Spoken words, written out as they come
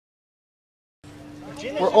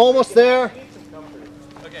We're almost there.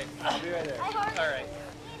 Okay, I'll be right there. All right.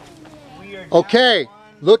 We are Okay,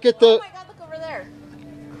 look at the... Oh my God, look over there.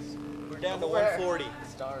 We're down to 140.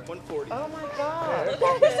 140. Oh my God.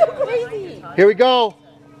 That's so crazy. Here we go.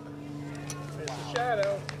 It's a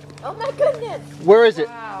shadow. Oh my goodness. Where is it?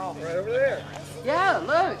 Wow. Right over there. Yeah,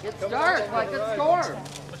 look, it's dark like a storm.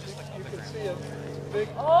 You can see it. Big.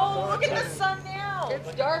 Oh, look at the sun now.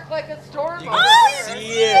 It's dark like a storm. You can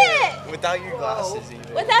see it without your glasses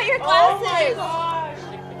even. Without your glasses.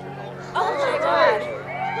 Oh my gosh.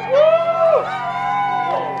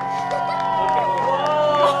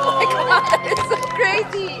 Oh my God, it's so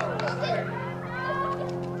crazy.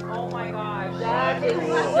 Oh my gosh. That is so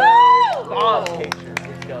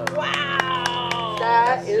wow.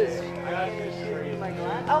 That is.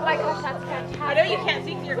 Oh my gosh, that's fantastic. I know you can't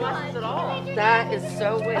see through your glasses at all. That is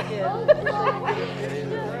so wicked.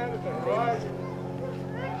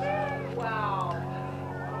 Wow.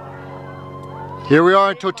 Here we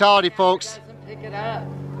are in totality, folks. Pick it up.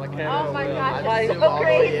 My Oh camera my will. gosh, I that's zoom so all the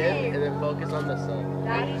way crazy. in and then focus on the sun.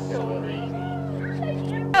 That is so crazy.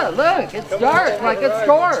 Yeah, look, it's dark like a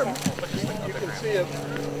storm. You can see it.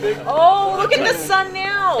 Big. Oh, look at the sun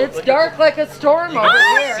now. It's dark like a storm over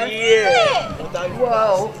here. See it.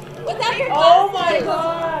 Whoa. Without your glasses. Oh my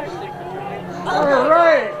gosh. All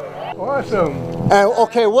right. Awesome. And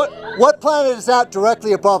okay, what planet is that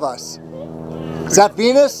directly above us? Is that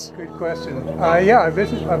Venus? Good question. Yeah, I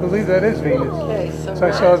believe that is Venus. Okay, So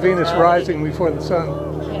I saw Venus rising before the sun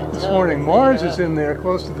this morning. Mars is in there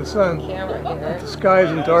close to the sun. The sky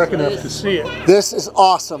isn't dark enough to see it. This is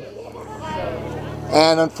awesome.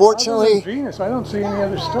 And Other unfortunately, than Venus, I don't see any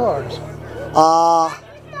other stars. I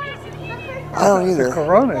don't The either.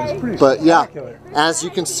 corona is pretty But yeah, spectacular. as you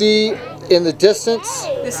can see in the distance,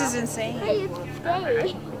 This is insane. all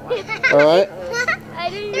right,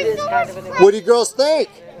 what do you girls think?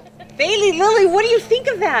 Bailey, Lily, what do you think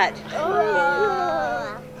of that?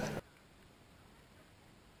 Oh.